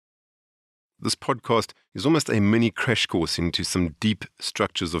This podcast is almost a mini crash course into some deep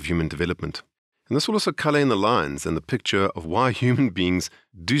structures of human development. And this will also color in the lines and the picture of why human beings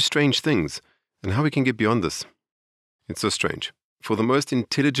do strange things and how we can get beyond this. It's so strange. For the most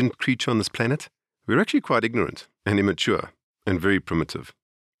intelligent creature on this planet, we're actually quite ignorant and immature and very primitive.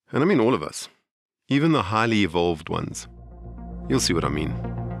 And I mean all of us, even the highly evolved ones. You'll see what I mean.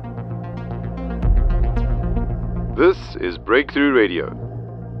 This is Breakthrough Radio.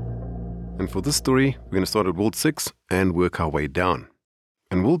 And for this story, we're going to start at World 6 and work our way down.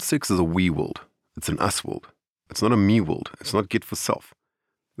 And World 6 is a we world. It's an us world. It's not a me world. It's not get for self.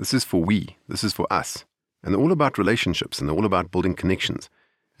 This is for we. This is for us. And they're all about relationships and they're all about building connections.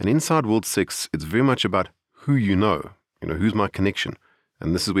 And inside World 6, it's very much about who you know. Who's my connection?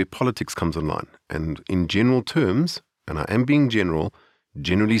 And this is where politics comes online. And in general terms, and I am being general,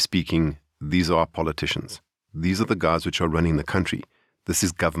 generally speaking, these are politicians. These are the guys which are running the country. This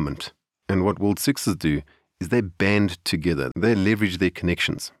is government. And what World Sixes do is they band together. They leverage their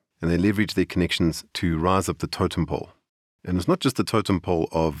connections. And they leverage their connections to rise up the totem pole. And it's not just the totem pole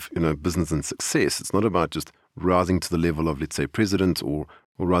of, business and success. It's not about just rising to the level of, let's say, president or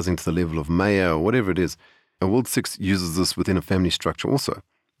rising to the level of mayor or whatever it is. And World Six uses this within a family structure also.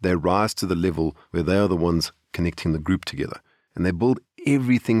 They rise to the level where they are the ones connecting the group together. And they build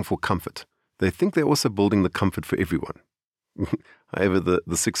everything for comfort. They think they're also building the comfort for everyone. However,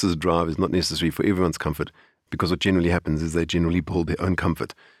 the Sixes' drive is not necessary for everyone's comfort because what generally happens is they generally build their own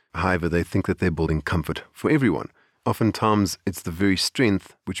comfort. However, they think that they're building comfort for everyone. Oftentimes, it's the very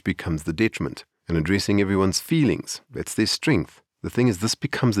strength which becomes the detriment. And addressing everyone's feelings, that's their strength. The thing is, this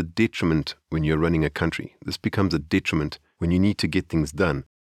becomes a detriment when you're running a country. This becomes a detriment when you need to get things done.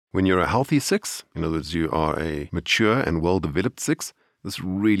 When you're a healthy Six, in other words, you are a mature and well-developed Six, this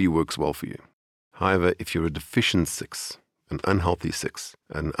really works well for you. However, if you're a deficient Six, an unhealthy Six,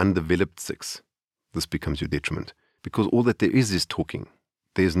 an undeveloped Six, this becomes your detriment. Because all that there is talking.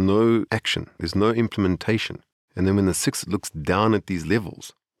 There's no action. There's no implementation. And then when the Six looks down at these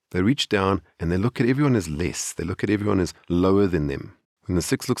levels, they reach down and they look at everyone as less. They look at everyone as lower than them. When the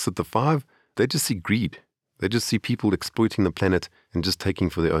Six looks at the Five, they just see greed. They just see people exploiting the planet and just taking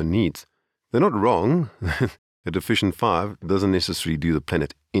for their own needs. They're not wrong. A deficient Five doesn't necessarily do the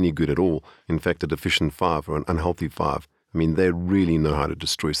planet any good at all. In fact, a deficient Five or an unhealthy Five, they really know how to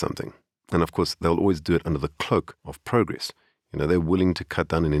destroy something. And of course, they'll always do it under the cloak of progress. They're willing to cut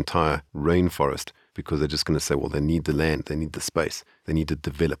down an entire rainforest because they're just going to say, well, they need the land, they need the space, they need to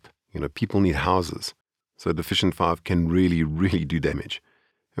develop. People need houses. So a deficient Five can really, really do damage.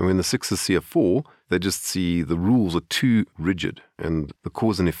 And when the Sixes see a Four, they just see the rules are too rigid. And the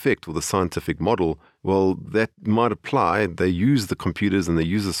cause and effect or the scientific model, well, that might apply. They use the computers and they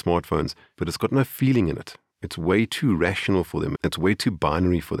use the smartphones, but it's got no feeling in it. It's way too rational for them. It's way too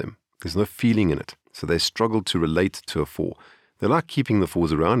binary for them. There's no feeling in it. So they struggle to relate to a Four. They like keeping the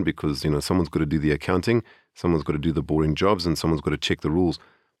Fours around because, someone's got to do the accounting, someone's got to do the boring jobs, and someone's got to check the rules.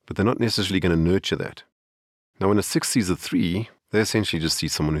 But they're not necessarily going to nurture that. Now, when a Six sees a Three, they essentially just see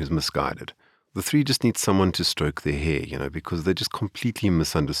someone who's misguided. The Three just needs someone to stroke their hair, because they're just completely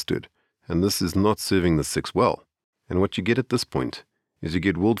misunderstood. And this is not serving the Six well. And what you get at this point is you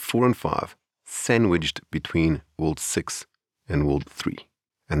get World 4 and 5 sandwiched between World 6 and World 3.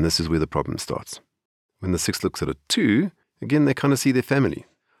 And this is where the problem starts. When the Six looks at a 2, again, they kind of see their family.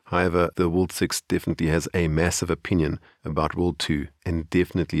 However, the World 6 definitely has a massive opinion about World 2 and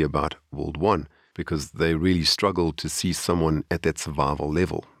definitely about World 1 because they really struggle to see someone at that survival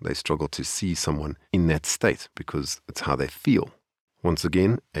level. They struggle to see someone in that state because it's how they feel. Once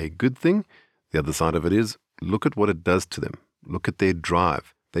again, a good thing. The other side of it is, look at what it does to them. Look at their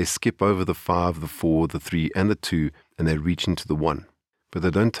drive. They skip over the 5, the 4, the 3, and the 2, and they reach into the 1. But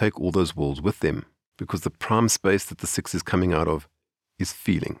they don't take all those worlds with them because the prime space that the Six is coming out of is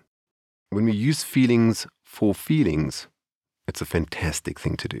feeling. When we use feelings for feelings, it's a fantastic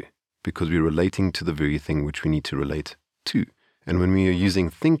thing to do because we're relating to the very thing which we need to relate to. And when we are using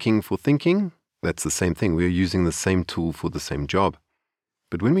thinking for thinking, that's the same thing. We are using the same tool for the same job.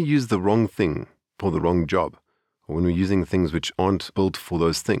 But when we use the wrong thing for the wrong job, or when we're using things which aren't built for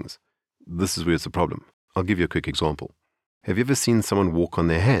those things, this is where it's a problem. I'll give you a quick example. Have you ever seen someone walk on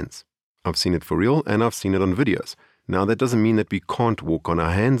their hands? I've seen it for real and I've seen it on videos. Now, that doesn't mean that we can't walk on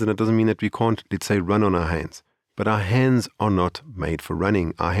our hands and it doesn't mean that we can't, let's say, run on our hands. But our hands are not made for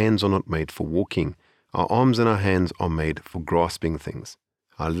running. Our hands are not made for walking. Our arms and our hands are made for grasping things.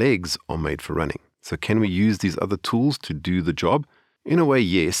 Our legs are made for running. So can we use these other tools to do the job? In a way,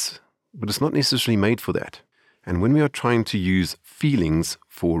 yes, but it's not necessarily made for that. And when we are trying to use feelings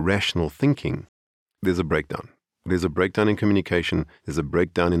for rational thinking, there's a breakdown. There's a breakdown in communication. There's a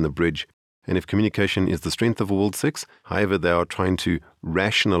breakdown in the bridge. And if communication is the strength of a world 6, however they are trying to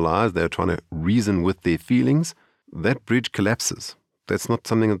rationalize, they're trying to reason with their feelings, that bridge collapses. That's not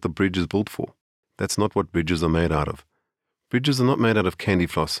something that the bridge is built for. That's not what bridges are made out of. Bridges are not made out of candy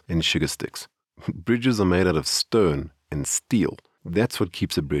floss and sugar sticks. Bridges are made out of stone and steel. That's what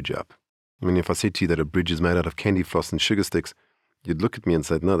keeps a bridge up. I mean, if I said to you that a bridge is made out of candy floss and sugar sticks, you'd look at me and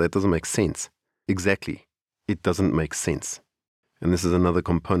say, no, that doesn't make sense. Exactly. It doesn't make sense. And this is another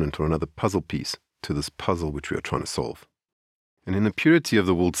component or another puzzle piece to this puzzle which we are trying to solve. And in the purity of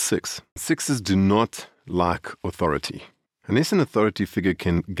the world 6, 6s do not like authority. Unless an authority figure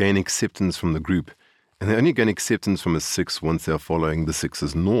can gain acceptance from the group, and they only gain acceptance from a 6 once they are following the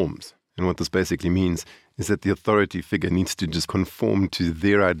 6's norms. And what this basically means is that the authority figure needs to just conform to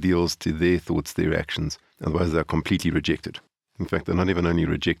their ideals, to their thoughts, their actions. Otherwise, they're completely rejected. In fact, they're not even only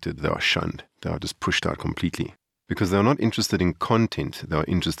rejected, they are shunned. They are just pushed out completely. Because they're not interested in content, they are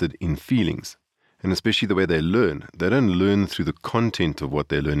interested in feelings. And especially the way they learn. They don't learn through the content of what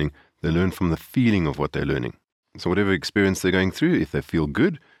they're learning, they learn from the feeling of what they're learning. So whatever experience they're going through, if they feel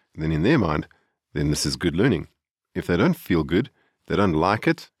good, then in their mind, then this is good learning. If they don't feel good, they don't like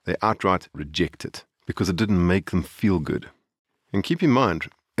it, they outright reject it because it didn't make them feel good. And keep in mind,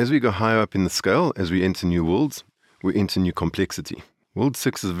 as we go higher up in the scale, as we enter new worlds, we enter new complexity. World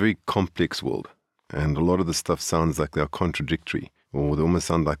 6 is a very complex world. And a lot of the stuff sounds like they're contradictory, or they almost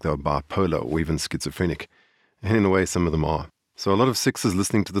sound like they're bipolar or even schizophrenic. And in a way, some of them are. So a lot of 6s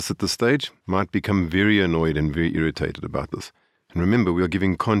listening to this at this stage might become very annoyed and very irritated about this. And remember, we are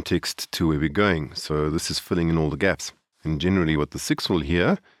giving context to where we're going, so this is filling in all the gaps. And generally what the 6 will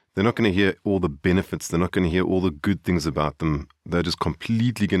hear, they're not going to hear all the benefits, they're not going to hear all the good things about them. They're just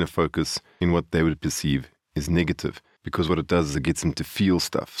completely going to focus in what they would perceive is negative. Because what it does is it gets them to feel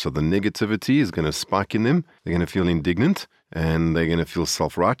stuff. So the negativity is going to spike in them. They're going to feel indignant and they're going to feel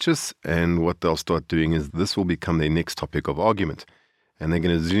self-righteous. And what they'll start doing is this will become their next topic of argument. And they're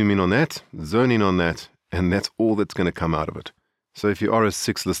going to zoom in on that, zone in on that, and that's all that's going to come out of it. So if you are a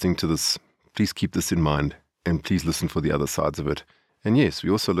 6 listening to this, please keep this in mind and please listen for the other sides of it. And yes, we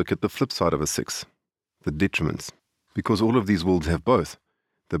also look at the flip side of a 6, the detriments. Because all of these worlds have both.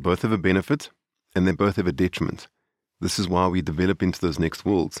 They both have a benefit and they both have a detriment. This is why we develop into those next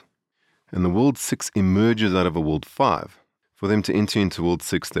worlds. And the world 6 emerges out of a world 5. For them to enter into world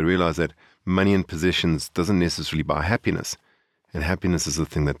 6, they realize that money and possessions doesn't necessarily buy happiness. And happiness is the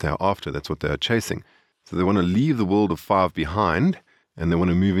thing that they're after. That's what they are chasing. So they want to leave the world of 5 behind and they want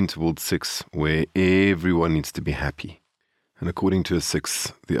to move into world 6 where everyone needs to be happy. And according to a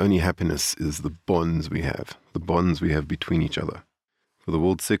 6, the only happiness is the bonds we have between each other. For the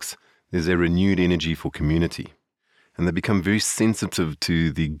world 6, there's a renewed energy for community. And they become very sensitive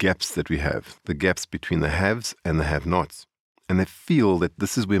to the gaps that we have, the gaps between the haves and the have-nots. And they feel that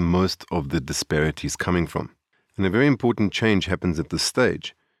this is where most of the disparity is coming from. And a very important change happens at this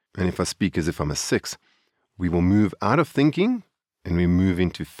stage. And if I speak as if I'm a 6, we will move out of thinking and we move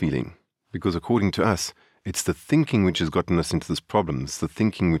into feeling. Because according to us, it's the thinking which has gotten us into this problem. It's the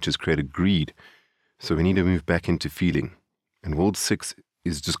thinking which has created greed. So we need to move back into feeling. And world 6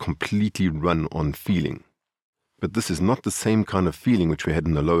 is just completely run on feeling. But this is not the same kind of feeling which we had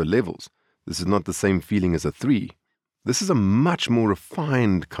in the lower levels. This is not the same feeling as a 3. This is a much more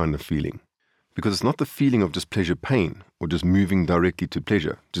refined kind of feeling. Because it's not the feeling of just pleasure-pain or just moving directly to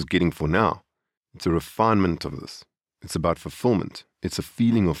pleasure, just getting for now. It's a refinement of this. It's about fulfillment. It's a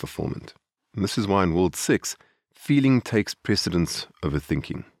feeling of fulfillment. And this is why in world 6, feeling takes precedence over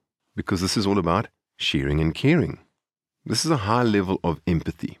thinking. Because this is all about sharing and caring. This is a high level of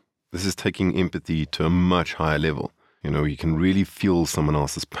empathy. This is taking empathy to a much higher level. You can really feel someone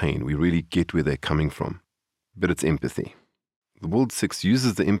else's pain. We really get where they're coming from. But it's empathy. The world 6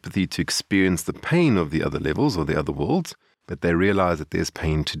 uses the empathy to experience the pain of the other levels or the other worlds, but they realize that there's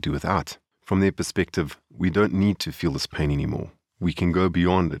pain to do without. From their perspective, we don't need to feel this pain anymore. We can go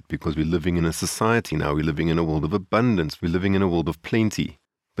beyond it because we're living in a society now. We're living in a world of abundance. We're living in a world of plenty.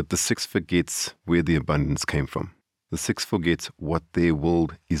 But the 6 forgets where the abundance came from. The 6 forgets what their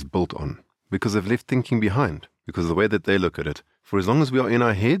world is built on because they've left thinking behind, because the way that they look at it, for as long as we are in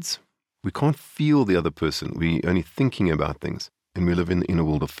our heads, we can't feel the other person. We're only thinking about things, and we live in a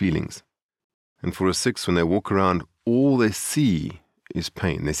world of feelings. And for a 6, when they walk around, all they see is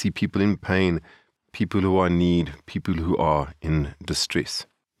pain. They see people in pain, people who are in need, people who are in distress.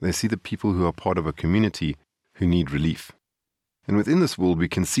 They see the people who are part of a community who need relief. And within this world, we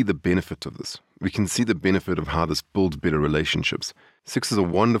can see the benefit of this. We can see the benefit of how this builds better relationships. 6 is a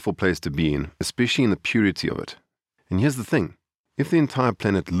wonderful place to be in, especially in the purity of it. And here's the thing. If the entire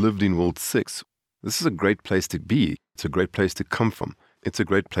planet lived in world 6, this is a great place to be. It's a great place to come from. It's a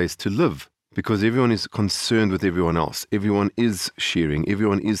great place to live. because everyone is concerned with everyone else. Everyone is sharing.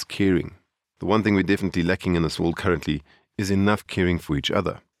 Everyone is caring. The one thing we're definitely lacking in this world currently is enough caring for each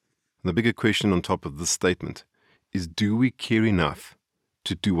other. And the bigger question on top of this statement is, do we care enough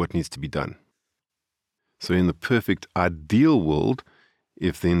to do what needs to be done? So in the perfect ideal world,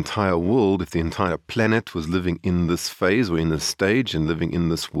 if the entire planet was living in this phase or in this stage and living in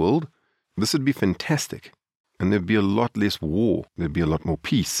this world, this would be fantastic. And there'd be a lot less war. There'd be a lot more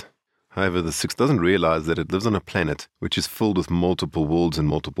peace. However, the six doesn't realize that it lives on a planet which is filled with multiple worlds and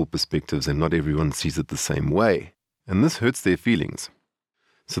multiple perspectives, and not everyone sees it the same way. And this hurts their feelings.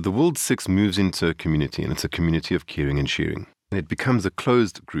 So the world six moves into a community, and it's a community of caring and sharing. And it becomes a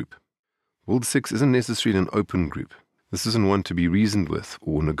closed group. World six isn't necessarily an open group. This isn't one to be reasoned with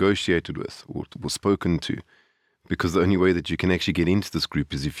or negotiated with or spoken to, because the only way that you can actually get into this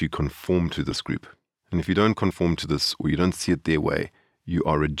group is if you conform to this group. And if you don't conform to this, or you don't see it their way, you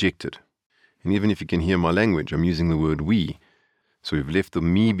are rejected. And even if you can hear my language, I'm using the word we. So we've left the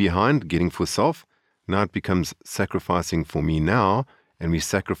me behind, getting for self. Now it becomes sacrificing for me now, and we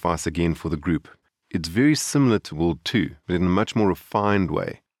sacrifice again for the group. It's very similar to World 2, but in a much more refined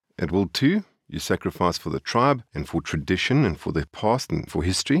way. At World 2, you sacrifice for the tribe and for tradition and for the past and for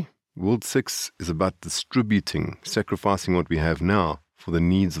history. World 6 is about distributing, sacrificing what we have now for the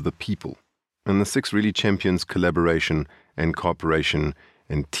needs of the people. And the 6 really champions collaboration and cooperation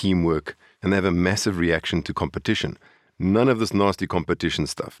and teamwork, and they have a massive reaction to competition. None of this nasty competition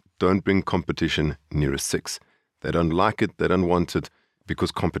stuff. Don't bring competition near a 6. They don't like it, they don't want it,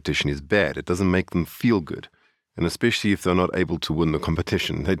 because competition is bad. It doesn't make them feel good. And especially if they're not able to win the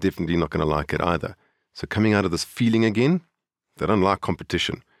competition, they're definitely not going to like it either. So coming out of this feeling again, they don't like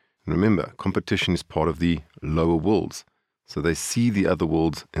competition. And remember, competition is part of the lower worlds. So they see the other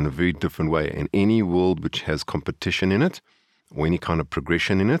worlds in a very different way. And any world which has competition in it, or any kind of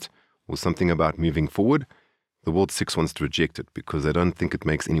progression in it, or something about moving forward, the World 6 wants to reject it because they don't think it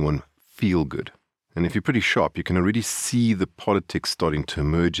makes anyone feel good. And if you're pretty sharp, you can already see the politics starting to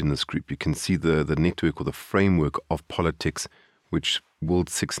emerge in this group. You can see the network or the framework of politics which World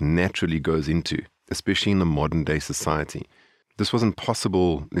 6 naturally goes into, especially in the modern day society. This wasn't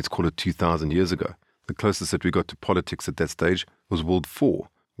possible, let's call it 2,000 years ago. The closest that we got to politics at that stage was World 4,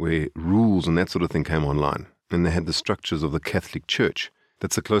 where rules and that sort of thing came online. And they had the structures of the Catholic Church.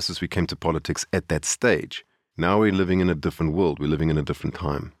 That's the closest we came to politics at that stage. Now we're living in a different world. We're living in a different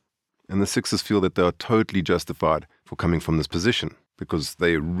time. And the sixes feel that they are totally justified for coming from this position because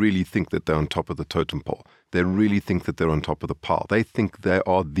they really think that they're on top of the totem pole. They really think that they're on top of the pile. They think they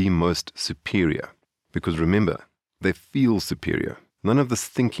are the most superior. Because remember, they feel superior. None of this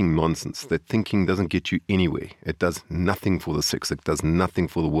thinking nonsense. That thinking doesn't get you anywhere. It does nothing for the six. It does nothing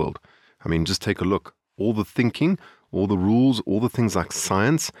for the world. I mean, just take a look. All the thinking, all the rules, all the things like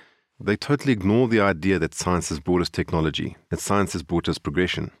science, they totally ignore the idea that science has brought us technology, that science has brought us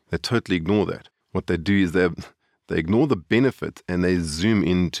progression. They totally ignore that. What they do is they ignore the benefit and they zoom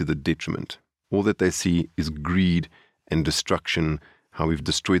into the detriment. All that they see is greed and destruction, how we've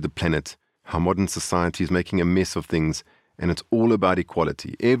destroyed the planet, how modern society is making a mess of things, and it's all about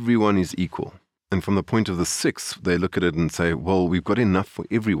equality. Everyone is equal. And from the point of the six, they look at it and say, well, we've got enough for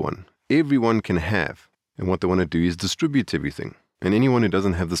everyone. Everyone can have. And what they want to do is distribute everything. And anyone who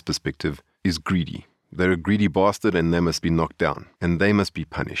doesn't have this perspective is greedy. They're a greedy bastard and they must be knocked down. And they must be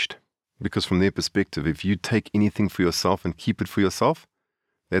punished. Because from their perspective, if you take anything for yourself and keep it for yourself,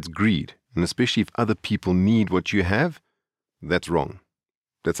 that's greed. And especially if other people need what you have, that's wrong.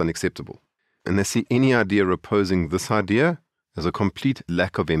 That's unacceptable. And they see any idea opposing this idea as a complete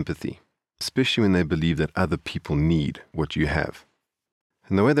lack of empathy, especially when they believe that other people need what you have.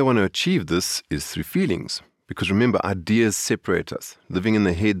 And the way they want to achieve this is through feelings. Because remember, ideas separate us. Living in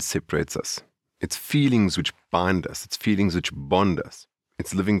the head separates us. It's feelings which bind us. It's feelings which bond us.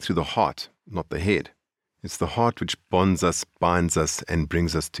 It's living through the heart, not the head. It's the heart which bonds us, binds us, and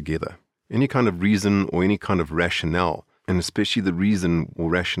brings us together. Any kind of reason or any kind of rationale, and especially the reason or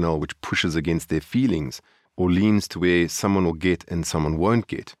rationale which pushes against their feelings or leans to where someone will get and someone won't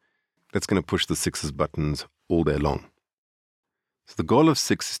get, that's going to push the six's buttons all day long. So the goal of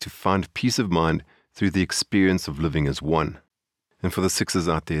six is to find peace of mind through the experience of living as one. And for the sixes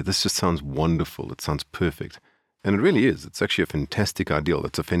out there, this just sounds wonderful. It sounds perfect. And it really is. It's actually a fantastic ideal.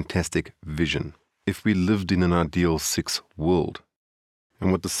 It's a fantastic vision. If we lived in an ideal six world.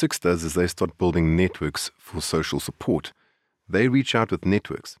 And what the six does is they start building networks for social support. They reach out with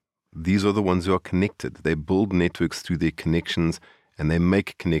networks. These are the ones who are connected. They build networks through their connections and they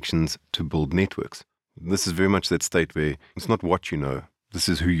make connections to build networks. This is very much that state where it's not what you know. This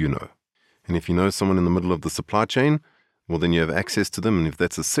is who you know. And if you know someone in the middle of the supply chain, well, then you have access to them. And if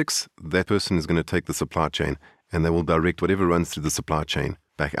that's a 6, that person is going to take the supply chain and they will direct whatever runs through the supply chain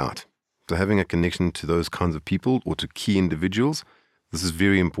back out. So having a connection to those kinds of people or to key individuals, this is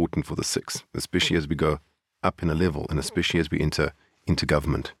very important for the 6, especially as we go up in a level and especially as we enter into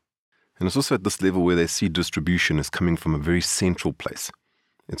government. And it's also at this level where they see distribution as coming from a very central place.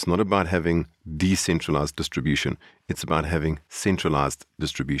 It's not about having decentralized distribution. It's about having centralized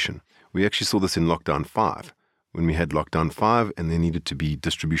distribution. We actually saw this in Lockdown 5. When we had Lockdown 5 and there needed to be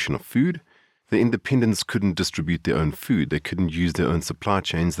distribution of food, the independents couldn't distribute their own food. They couldn't use their own supply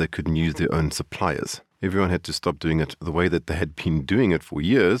chains. They couldn't use their own suppliers. Everyone had to stop doing it the way that they had been doing it for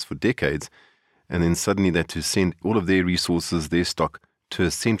years, for decades, and then suddenly they had to send all of their resources, their stock, to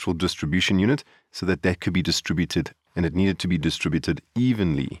a central distribution unit so that that could be distributed, and it needed to be distributed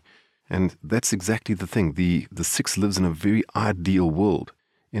evenly. And that's exactly the thing. The 6 lives in a very ideal world.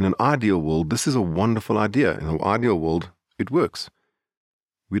 In an ideal world, this is a wonderful idea. In an ideal world, it works.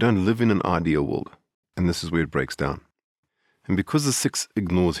 We don't live in an ideal world, and this is where it breaks down. And because the 6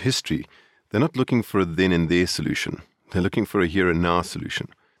 ignores history, they're not looking for a then and there solution. They're looking for a here and now solution.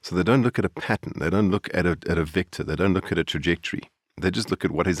 So they don't look at a pattern. They don't look at a vector. They don't look at a trajectory. They just look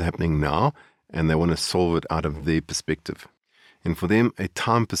at what is happening now, and they want to solve it out of their perspective. And for them, a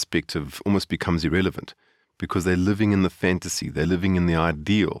time perspective almost becomes irrelevant because they're living in the fantasy. They're living in the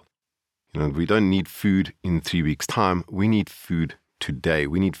ideal. We don't need food in 3 weeks' time. We need food today.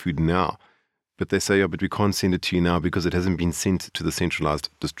 We need food now. But they say, but we can't send it to you now because it hasn't been sent to the centralized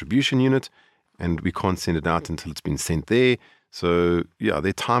distribution unit, and we can't send it out until it's been sent there. So,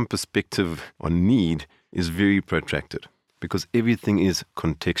 their time perspective on need is very protracted because everything is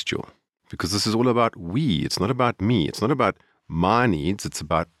contextual. Because this is all about we. It's not about me. It's not about my needs. It's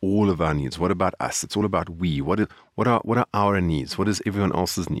about all of our needs. What about us? It's all about we. What are our needs? What is everyone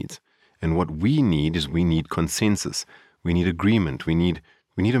else's needs? And what we need is we need consensus. We need agreement. We need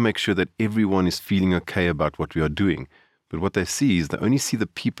to make sure that everyone is feeling okay about what we are doing. But what they see is they only see the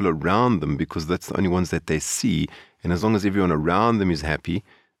people around them because that's the only ones that they see. And as long as everyone around them is happy,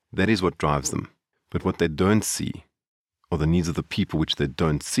 that is what drives them. But what they don't see are the needs of the people which they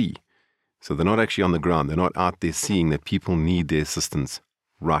don't see. So they're not actually on the ground. They're not out there seeing that people need their assistance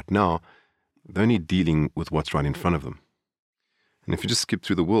right now. They're only dealing with what's right in front of them. And if you just skip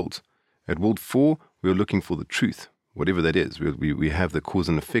through the worlds, at World 4, we're looking for the truth, whatever that is. We have the cause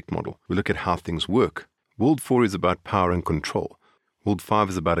and effect model. We look at how things work. World 4 is about power and control. World 5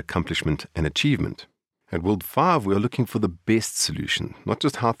 is about accomplishment and achievement. At World 5, we are looking for the best solution, not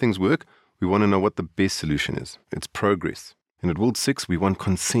just how things work. We want to know what the best solution is. It's progress. And at World 6, we want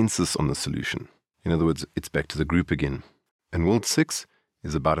consensus on the solution. In other words, it's back to the group again. And World 6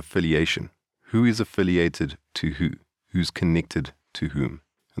 is about affiliation. Who is affiliated to who? Who's connected to whom?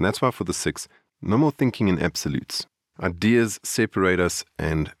 And that's why for the 6, no more thinking in absolutes. Ideas separate us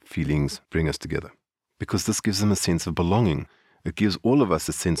and feelings bring us together. Because this gives them a sense of belonging. It gives all of us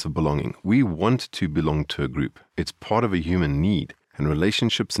a sense of belonging. We want to belong to a group. It's part of a human need. And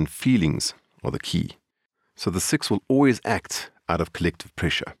relationships and feelings are the key. So the 6 will always act out of collective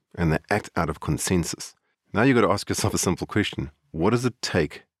pressure, and they act out of consensus. Now you've got to ask yourself a simple question. What does it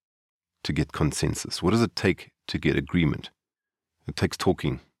take to get consensus? What does it take to get agreement? It takes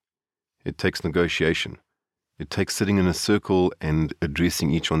talking. It takes negotiation. It takes sitting in a circle and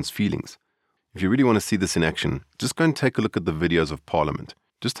addressing each one's feelings. If you really want to see this in action, just go and take a look at the videos of Parliament.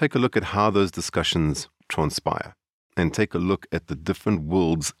 Just take a look at how those discussions transpire, and take a look at the different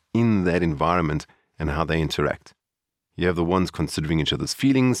worlds in that environment and how they interact. You have the ones considering each other's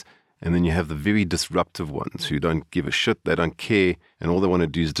feelings, and then you have the very disruptive ones who don't give a shit, they don't care, and all they want to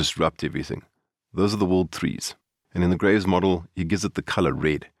do is disrupt everything. Those are the World 3s. And in the Graves model, he gives it the color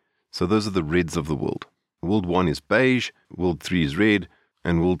red. So those are the reds of the world. World 1 is beige, World 3 is red,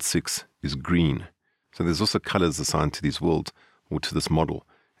 and World 6 is green. So there's also colors assigned to these worlds, or to this model.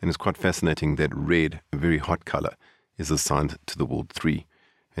 And it's quite fascinating that red, a very hot color, is assigned to the World 3.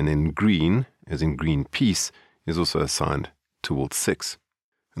 And then green, as in green peace, is also assigned to World 6.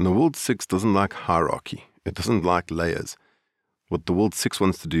 And the World 6 doesn't like hierarchy. It doesn't like layers. What the World 6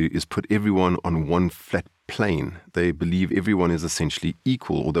 wants to do is put everyone on one flat plane. They believe everyone is essentially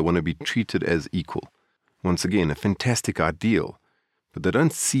equal, or they want to be treated as equal. Once again, a fantastic ideal. But they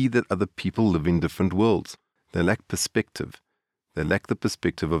don't see that other people live in different worlds. They lack perspective. They lack the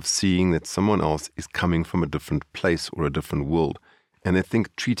perspective of seeing that someone else is coming from a different place or a different world. And they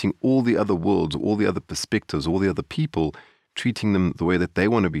think treating all the other worlds, all the other perspectives, all the other people, treating them the way that they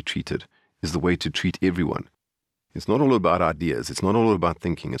want to be treated is the way to treat everyone. It's not all about ideas. It's not all about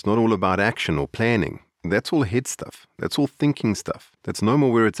thinking. It's not all about action or planning. That's all head stuff. That's all thinking stuff. That's no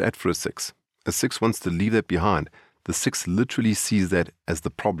more where it's at for a 6. A 6 wants to leave that behind. the 6 literally sees that as the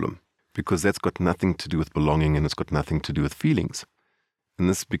problem, because that's got nothing to do with belonging and it's got nothing to do with feelings. And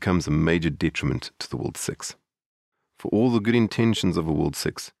this becomes a major detriment to the World 6. For all the good intentions of a World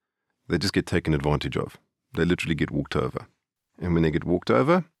 6, they just get taken advantage of. They literally get walked over. And when they get walked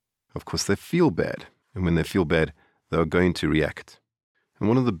over, of course they feel bad. And when they feel bad, they are going to react. And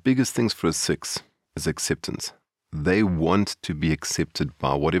one of the biggest things for a 6 is acceptance. They want to be accepted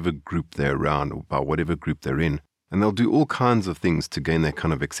by whatever group they're around or by whatever group they're in. And they'll do all kinds of things to gain that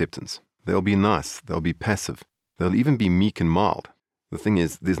kind of acceptance. They'll be nice. They'll be passive. They'll even be meek and mild. The thing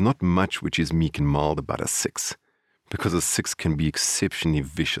is, there's not much which is meek and mild about a 6, because a 6 can be exceptionally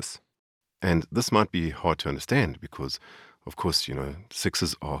vicious. And this might be hard to understand because, of course,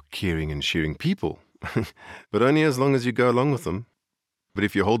 6s are caring and sharing people, but only as long as you go along with them. But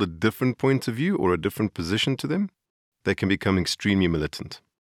if you hold a different point of view or a different position to them, they can become extremely militant.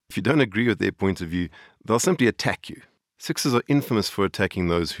 If you don't agree with their point of view, they'll simply attack you. 6s are infamous for attacking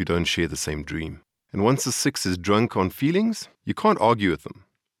those who don't share the same dream. And once a 6 is drunk on feelings, you can't argue with them.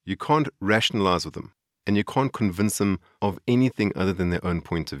 You can't rationalize with them. And you can't convince them of anything other than their own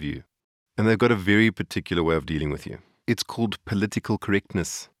point of view. And they've got a very particular way of dealing with you. It's called political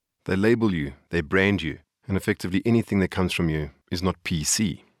correctness. They label you, they brand you, and effectively anything that comes from you is not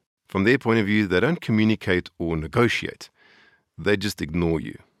PC. From their point of view, they don't communicate or negotiate. They just ignore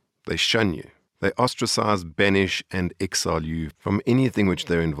you. They shun you. They ostracize, banish, and exile you from anything which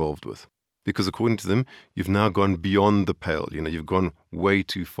they're involved with. Because according to them, you've now gone beyond the pale. You've gone way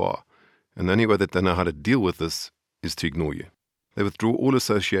too far. And the only way that they know how to deal with this is to ignore you. They withdraw all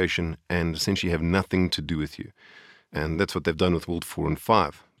association and essentially have nothing to do with you. And that's what they've done with World 4 and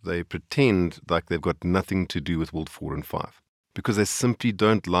 5. They pretend like they've got nothing to do with World 4 and 5 because they simply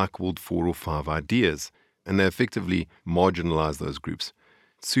don't like World 4 or 5 ideas, and they effectively marginalize those groups.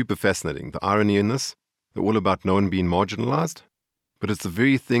 It's super fascinating. The irony in this, they're all about no one being marginalized, but it's the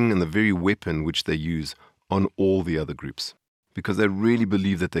very thing and the very weapon which they use on all the other groups because they really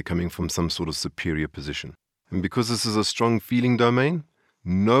believe that they're coming from some sort of superior position. And because this is a strong feeling domain,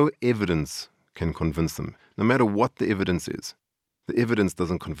 no evidence can convince them. No matter what the evidence is, the evidence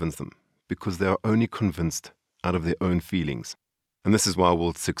doesn't convince them because they are only convinced out of their own feelings. And this is why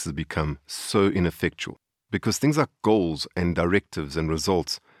World 6 has become so ineffectual, because things like goals and directives and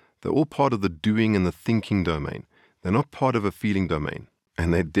results, they're all part of the doing and the thinking domain. They're not part of a feeling domain,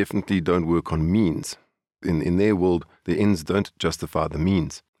 and they definitely don't work on means. In their world, the ends don't justify the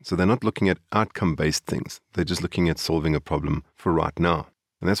means. So they're not looking at outcome-based things. They're just looking at solving a problem for right now.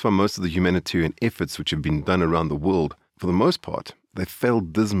 And that's why most of the humanitarian efforts which have been done around the world, for the most part, they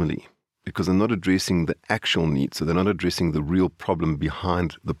failed dismally because they're not addressing the actual need. So they're not addressing the real problem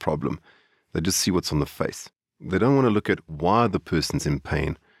behind the problem. They just see what's on the face. They don't want to look at why the person's in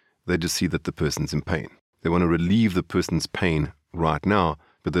pain. They just see that the person's in pain. They want to relieve the person's pain right now,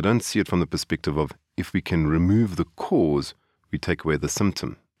 but they don't see it from the perspective of if we can remove the cause, we take away the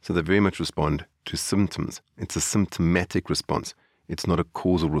symptom. So they very much respond to symptoms. It's a symptomatic response. It's not a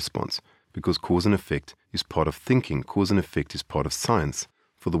causal response because cause and effect is part of thinking. Cause and effect is part of science.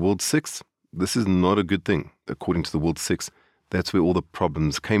 For the World 6, this is not a good thing. According to the World 6, that's where all the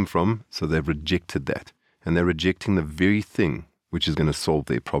problems came from, so they've rejected that. And they're rejecting the very thing which is going to solve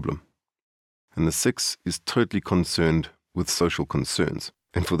their problem. And the 6 is totally concerned with social concerns.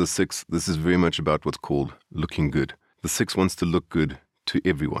 And for the 6, this is very much about what's called looking good. The 6 wants to look good to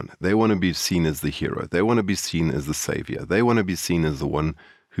everyone. They want to be seen as the hero. They want to be seen as the savior. They want to be seen as the one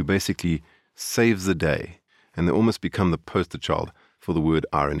who basically saves the day. And they almost become the poster child for the word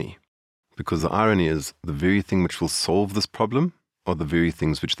irony. Because the irony is the very thing which will solve this problem are the very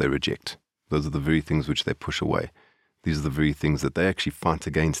things which they reject. Those are the very things which they push away. These are the very things that they actually fight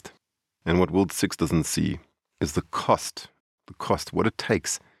against. And what World 6 doesn't see is the cost, what it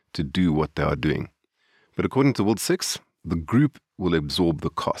takes to do what they are doing. But according to World 6, the group will absorb the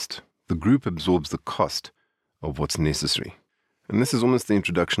cost. The group absorbs the cost of what's necessary. And this is almost the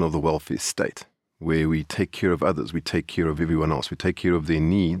introduction of the welfare state, where we take care of others, we take care of everyone else, we take care of their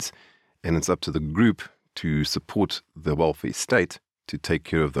needs, and it's up to the group to support the welfare state to take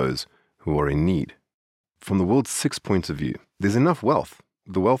care of those who are in need. From the World 6 point of view, there's enough wealth.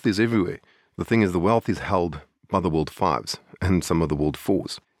 The wealth is everywhere. The thing is, the wealth is held by the World 5s and some of the World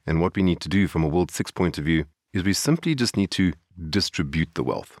 4s. And what we need to do from a World 6 point of view is we simply just need to distribute the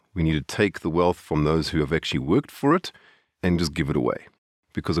wealth. We need to take the wealth from those who have actually worked for it and just give it away.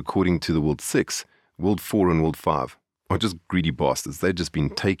 Because according to the World 6, World 4 and World 5 are just greedy bastards. They've just been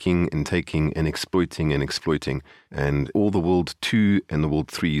taking and exploiting, and all the World 2 and the World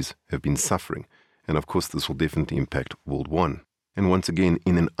 3s have been suffering. And of course, this will definitely impact World 1. And once again,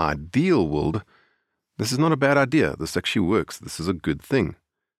 in an ideal world, This is not a bad idea. This actually works. This is a good thing.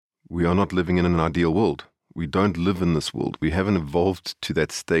 We are not living in an ideal world. We don't live in this world. We haven't evolved to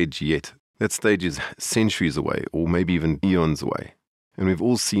that stage yet. That stage is centuries away, or maybe even eons away. And we've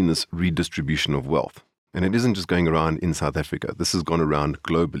all seen this redistribution of wealth. And it isn't just going around in South Africa. This has gone around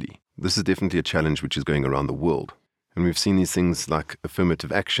globally. This is definitely a challenge which is going around the world. And we've seen these things like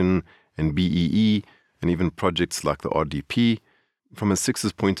affirmative action and BEE, and even projects like the RDP. From a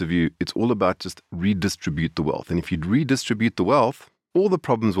six's point of view, it's all about just redistribute the wealth. And if you redistribute the wealth, all the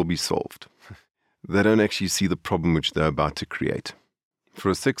problems will be solved. They don't actually see the problem which they're about to create. For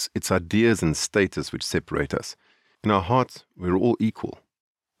a six, it's ideas and status which separate us. In our hearts, we're all equal.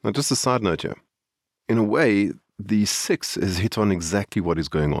 Now, just a side note here. In a way, the six has hit on exactly what is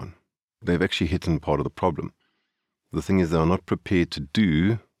going on. They've actually hit on part of the problem. The thing is, they are not prepared to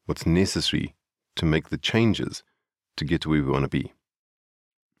do what's necessary to make the changes to get to where we want to be.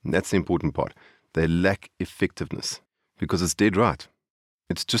 And that's the important part. They lack effectiveness because it's dead right.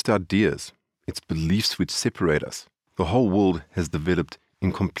 It's just ideas. It's beliefs which separate us. The whole world has developed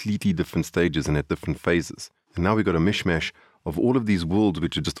in completely different stages and at different phases. And now we've got a mishmash of all of these worlds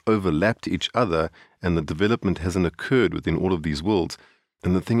which have just overlapped each other, and the development hasn't occurred within all of these worlds.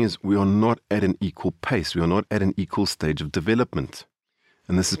 And the thing is, we are not at an equal pace. We are not at an equal stage of development.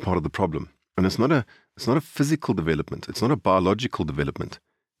 And this is part of the problem. And it's not a physical development. It's not a biological development.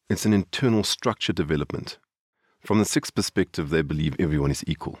 It's an internal structure development. From the sixth perspective, they believe everyone is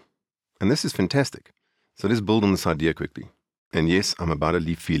equal. And this is fantastic. So let's build on this idea quickly. And yes, I'm about to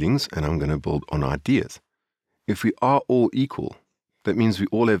leave feelings, and I'm going to build on ideas. If we are all equal, that means we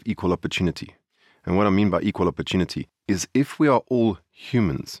all have equal opportunity. And what I mean by equal opportunity is if we are all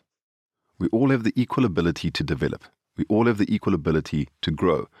humans, we all have the equal ability to develop. We all have the equal ability to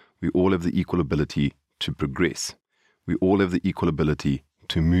grow. We all have the equal ability to progress. We all have the equal ability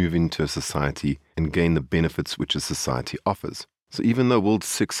to move into a society and gain the benefits which a society offers. So even though World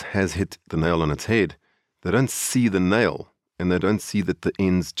 6 has hit the nail on its head, they don't see the nail, and they don't see that the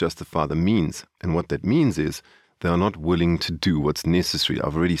ends justify the means. And what that means is they are not willing to do what's necessary.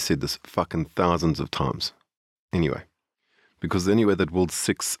 I've already said this fucking thousands of times. Anyway, because the only way that World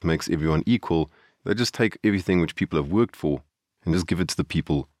 6 makes everyone equal, they just take everything which people have worked for and just give it to the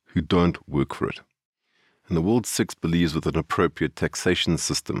people who don't work for it. And the World 6 believes with an appropriate taxation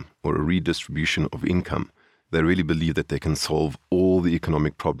system or a redistribution of income. They really believe that they can solve all the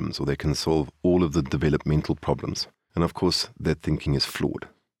economic problems, or they can solve all of the developmental problems. And of course, that thinking is flawed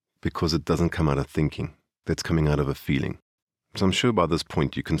because it doesn't come out of thinking. That's coming out of a feeling. So I'm sure by this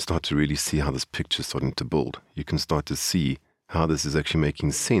point you can start to really see how this picture is starting to build. You can start to see how this is actually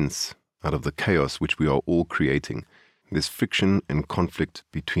making sense out of the chaos which we are all creating. There's friction and conflict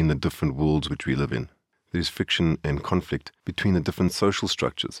between the different worlds which we live in. There's friction and conflict between the different social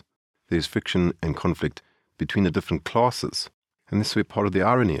structures. There's friction and conflict between the different classes. And this is where part of the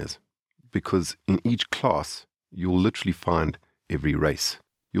irony is. Because in each class, you'll literally find every race.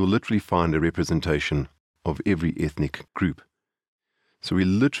 You'll literally find a representation of every ethnic group. So we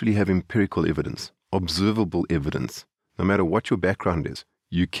literally have empirical evidence, observable evidence. No matter what your background is,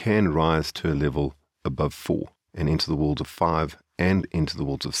 you can rise to a level above 4 and enter the worlds of 5 and enter the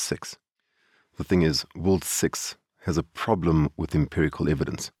worlds of 6. The thing is, World 6 has a problem with empirical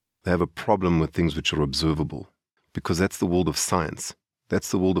evidence. They have a problem with things which are observable, because that's the world of science. That's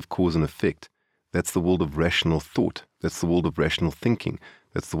the world of cause and effect. That's the world of rational thought. That's the world of rational thinking.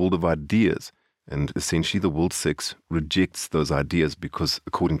 That's the world of ideas. And essentially the World 6 rejects those ideas because,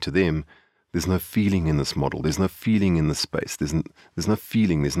 according to them, there's no feeling in this model. There's no feeling in this space. There's no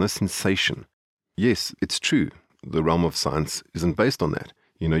feeling. There's no sensation. Yes, it's true. The realm of science isn't based on that.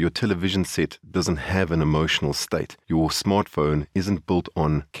 You know, your television set doesn't have an emotional state. Your smartphone isn't built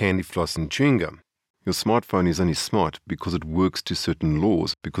on candy floss and chewing gum. Your smartphone is only smart because it works to certain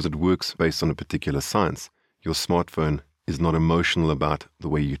laws, because it works based on a particular science. Your smartphone is not emotional about the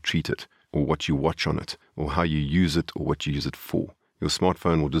way you treat it, or what you watch on it, or how you use it, or what you use it for. Your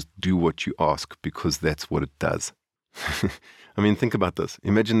smartphone will just do what you ask because that's what it does. I mean, think about this.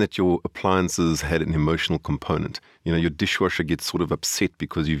 Imagine that your appliances had an emotional component. You know, your dishwasher gets sort of upset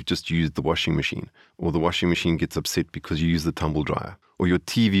because you've just used the washing machine, or the washing machine gets upset because you use the tumble dryer, or your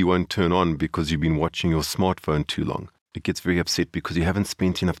TV won't turn on because you've been watching your smartphone too long. It gets very upset because you haven't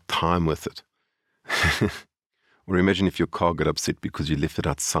spent enough time with it. Or imagine if your car got upset because you left it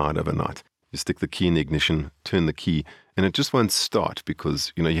outside overnight. You stick the key in the ignition, turn the key, and it just won't start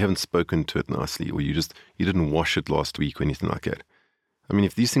because, you know, you haven't spoken to it nicely, or you didn't wash it last week or anything like that. I mean,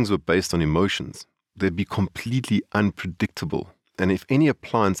 if these things were based on emotions, they'd be completely unpredictable. And if any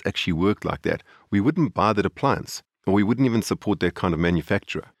appliance actually worked like that, we wouldn't buy that appliance, or we wouldn't even support that kind of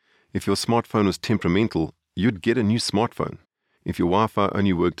manufacturer. If your smartphone was temperamental, you'd get a new smartphone. If your Wi-Fi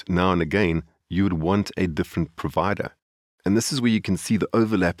only worked now and again, you would want a different provider. And this is where you can see the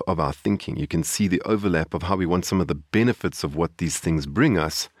overlap of our thinking. You can see the overlap of how we want some of the benefits of what these things bring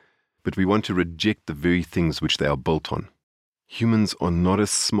us, but we want to reject the very things which they are built on. Humans are not as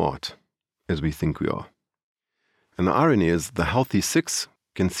smart as we think we are. And the irony is the healthy 6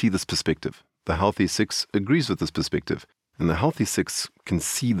 can see this perspective. The healthy 6 agrees with this perspective. And the healthy 6 can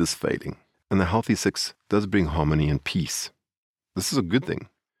see this failing. And the healthy 6 does bring harmony and peace. This is a good thing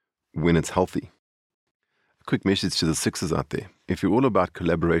when it's healthy. A quick message to the 6s out there. If you're all about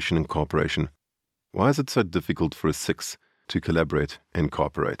collaboration and cooperation, why is it so difficult for a 6 to collaborate and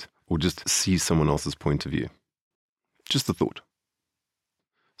cooperate, or just see someone else's point of view? Just a thought.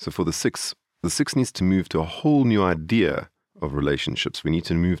 So for the 6 needs to move to a whole new idea of relationships. We need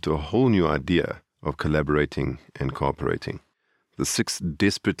to move to a whole new idea of collaborating and cooperating. The 6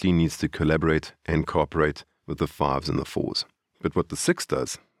 desperately needs to collaborate and cooperate with the 5s and the 4s. But what the 6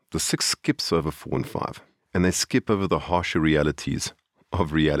 does, the 6 skips over 4 and 5. And they skip over the harsher realities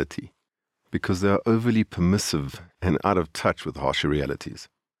of reality because they are overly permissive and out of touch with harsher realities.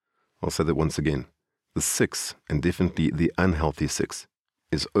 I'll say that once again. The 6, and definitely the unhealthy 6,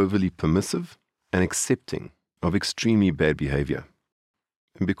 is overly permissive and accepting of extremely bad behavior.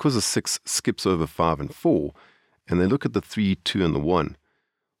 And because the 6 skips over 5 and 4, and they look at the 3, 2, and the 1,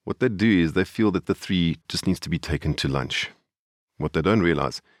 what they do is they feel that the 3 just needs to be taken to lunch. What they don't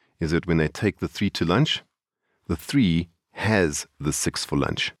realize is that when they take the 3 to lunch, the 3 has the 6 for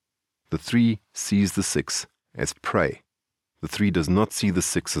lunch. The 3 sees the 6 as prey. The 3 does not see the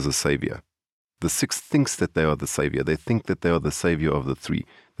 6 as a savior. The 6 thinks that they are the savior. They think that they are the savior of the 3.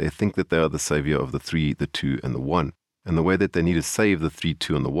 They think that they are the savior of the 3, the 2, and the 1. And the way that they need to save the 3,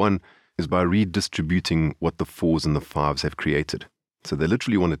 2, and the 1 is by redistributing what the 4s and the 5s have created. So they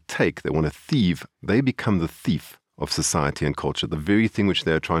literally want to take, they want to thieve. They become the thief of society and culture. The very thing which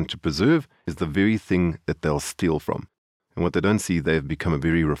they are trying to preserve is the very thing that they'll steal from. And what they don't see, they've become a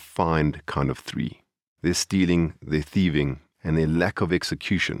very refined kind of 3. Their stealing, their thieving, and their lack of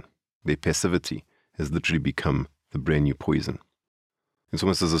execution, their passivity, has literally become the brand new poison. It's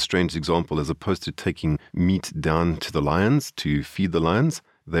almost as a strange example. As opposed to taking meat down to the lions to feed the lions,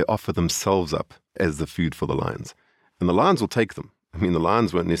 they offer themselves up as the food for the lions. And the lions will take them. I mean, the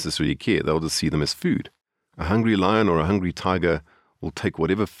lions won't necessarily care. They'll just see them as food. A hungry lion or a hungry tiger will take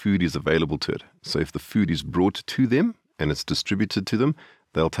whatever food is available to it. So if the food is brought to them and it's distributed to them,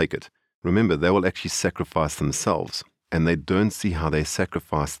 they'll take it. Remember, they will actually sacrifice themselves. And they don't see how they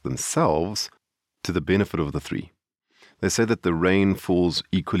sacrifice themselves to the benefit of the 3. They say that the rain falls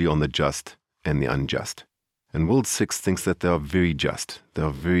equally on the just and the unjust. And World 6 thinks that they are very just. They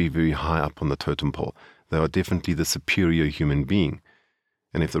are very, very high up on the totem pole. They are definitely the superior human being.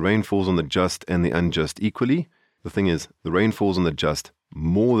 And if the rain falls on the just and the unjust equally, the thing is, the rain falls on the just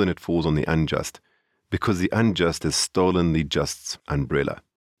more than it falls on the unjust, because the unjust has stolen the just's umbrella.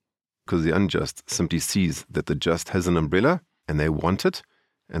 Because the unjust simply sees that the just has an umbrella, and they want it,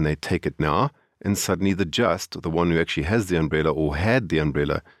 and they take it now, and suddenly the just, the one who actually has the umbrella or had the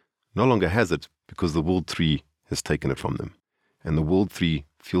umbrella, no longer has it because the World 3 has taken it from them. And the World 3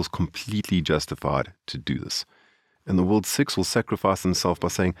 feels completely justified to do this. And the World 6 will sacrifice themselves by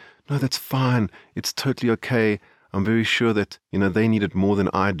saying, no, that's fine, it's totally okay, I'm very sure that, they need it more than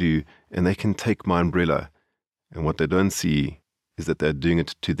I do, and they can take my umbrella. And what they don't see is that they're doing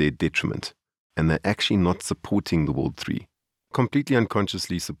it to their detriment. And they're actually not supporting the World 3, completely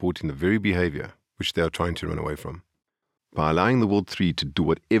unconsciously supporting the very behavior which they are trying to run away from. By allowing the World 3 to do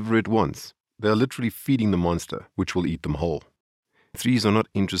whatever it wants, they are literally feeding the monster, which will eat them whole. 3s are not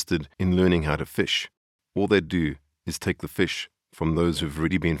interested in learning how to fish. All they do is take the fish from those who've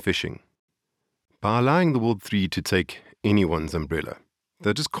already been fishing. By allowing the World 3 to take anyone's umbrella,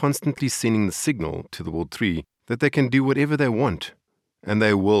 they're just constantly sending the signal to the World 3 that they can do whatever they want. And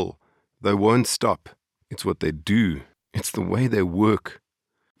they will. They won't stop. It's what they do. It's the way they work.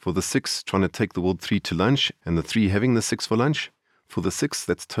 For the 6 trying to take the World 3 to lunch and the 3 having the 6 for lunch, for the 6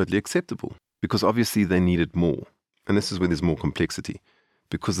 that's totally acceptable because obviously they need it more. And this is where there's more complexity,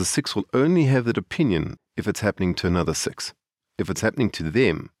 because the 6 will only have that opinion if it's happening to another 6. If it's happening to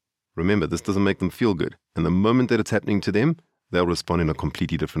them, remember, this doesn't make them feel good. And the moment that it's happening to them, they'll respond in a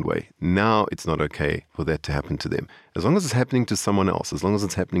completely different way. Now it's not okay for that to happen to them. As long as it's happening to someone else, as long as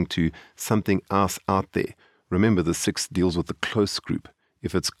it's happening to something else out there, remember the 6 deals with the close group.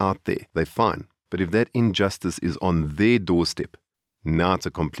 If it's out there, they're fine. But if that injustice is on their doorstep, now it's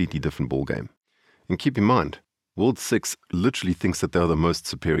a completely different ballgame. And keep in mind, World 6 literally thinks that they are the most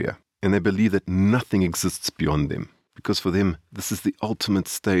superior, and they believe that nothing exists beyond them, because for them, this is the ultimate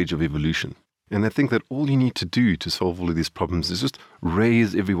stage of evolution. And they think that all you need to do to solve all of these problems is just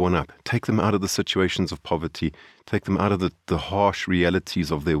raise everyone up, take them out of the situations of poverty, take them out of the harsh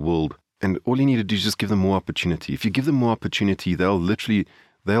realities of their world. And all you need to do is just give them more opportunity. If you give them more opportunity,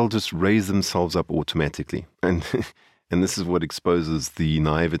 they'll just raise themselves up automatically. And this is what exposes the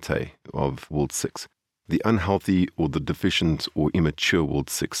naivete of World 6. The unhealthy or the deficient or immature World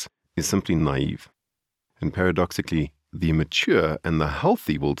 6 is simply naive. And paradoxically, the immature and the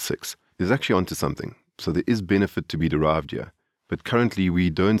healthy World 6 is actually onto something. So there is benefit to be derived here. But currently we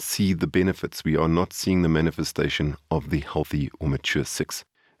don't see the benefits. We are not seeing the manifestation of the healthy or mature 6.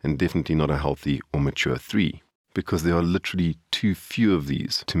 And definitely not a healthy or mature 3. Because there are literally too few of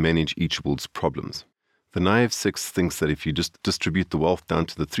these to manage each world's problems. The naive 6 thinks that if you just distribute the wealth down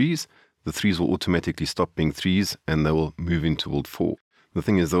to the 3s will automatically stop being 3s and they will move into World 4. The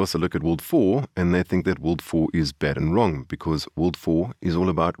thing is, they also look at World 4 and they think that World 4 is bad and wrong because World 4 is all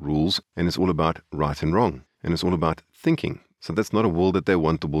about rules and it's all about right and wrong and it's all about thinking. So that's not a world that they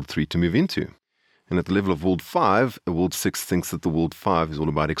want the World 3 to move into. And at the level of World 5, a World 6 thinks that the World 5 is all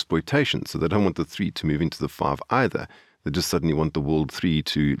about exploitation. So they don't want the 3 to move into the 5 either. They just suddenly want the World 3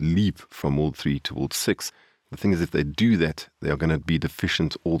 to leap from World 3 to World 6. The thing is, if they do that, they are going to be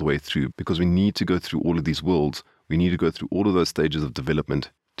deficient all the way through because we need to go through all of these worlds. We need to go through all of those stages of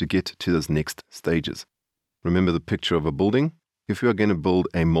development to get to those next stages. Remember the picture of a building? If we are going to build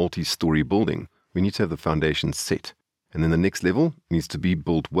a multi-story building, we need to have the foundation set. And then the next level needs to be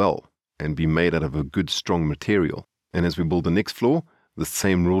built well and be made out of a good, strong material. And as we build the next floor, the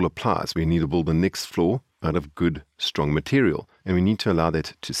same rule applies. We need to build the next floor out of good, strong material. And we need to allow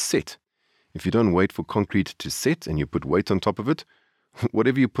that to set. If you don't wait for concrete to set and you put weight on top of it,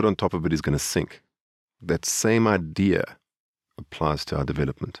 whatever you put on top of it is going to sink. That same idea applies to our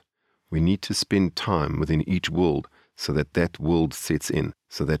development. We need to spend time within each world so that that world sets in,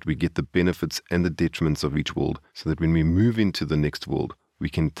 so that we get the benefits and the detriments of each world, so that when we move into the next world, we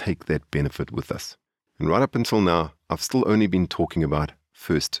can take that benefit with us. And right up until now, I've still only been talking about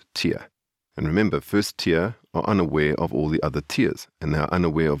first tier. And remember, first tier are unaware of all the other tiers, and they are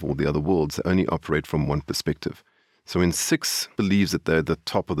unaware of all the other worlds. They only operate from one perspective. So when 6 believes that they're at the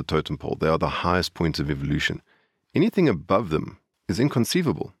top of the totem pole, they are the highest point of evolution, anything above them is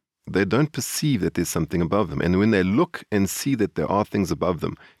inconceivable. They don't perceive that there's something above them. And when they look and see that there are things above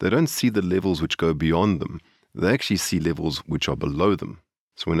them, they don't see the levels which go beyond them. They actually see levels which are below them.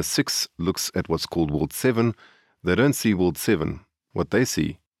 So when a 6 looks at what's called World 7, they don't see World 7. What they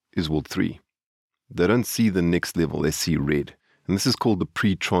see is World 3. They don't see the next level, they see red. And this is called the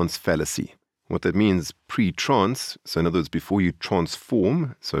pre-trance fallacy. What that means, pre-trance, so in other words, before you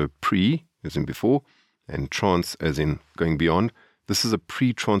transform, so pre as in before, and trance as in going beyond, this is a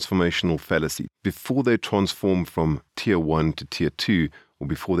pre-transformational fallacy. Before they transform from tier 1 to tier 2, or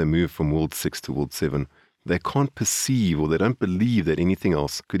before they move from World 6 to World 7, they can't perceive or they don't believe that anything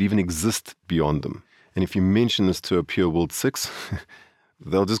else could even exist beyond them. And if you mention this to a pure World 6,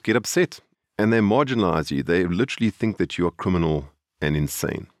 they'll just get upset. And they marginalize you. They literally think that you are criminal and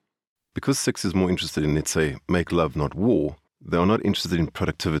insane. Because 6 is more interested in, let's say, make love, not war, they are not interested in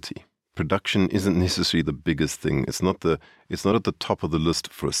productivity. Production isn't necessarily the biggest thing. It's not at the top of the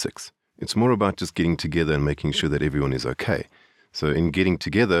list for a 6. It's more about just getting together and making sure that everyone is okay. So in getting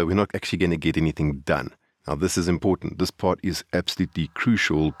together, we're not actually going to get anything done. Now this is important. This part is absolutely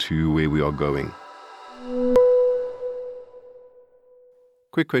crucial to where we are going.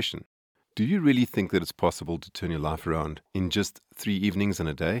 Quick question. Do you really think that it's possible to turn your life around in just 3 evenings and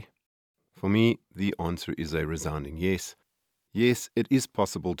a day? For me, the answer is a resounding yes. Yes, it is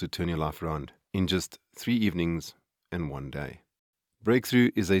possible to turn your life around in just 3 evenings and 1 day.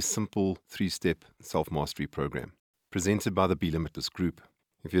 Breakthrough is a simple 3-step self-mastery program presented by the Be Limitless Group.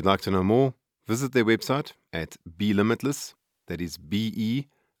 If you'd like to know more, visit their website at belimitless, that is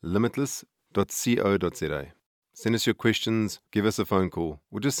belimitless.co.za. Send us your questions, give us a phone call,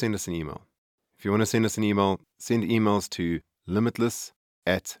 or just send us an email. If you want to send us an email, send emails to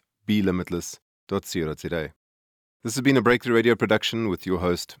limitless@belimitless.co.za. This has been a Breakthrough Radio production with your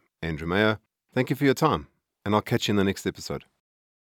host, Andrew Mayer. Thank you for your time, and I'll catch you in the next episode.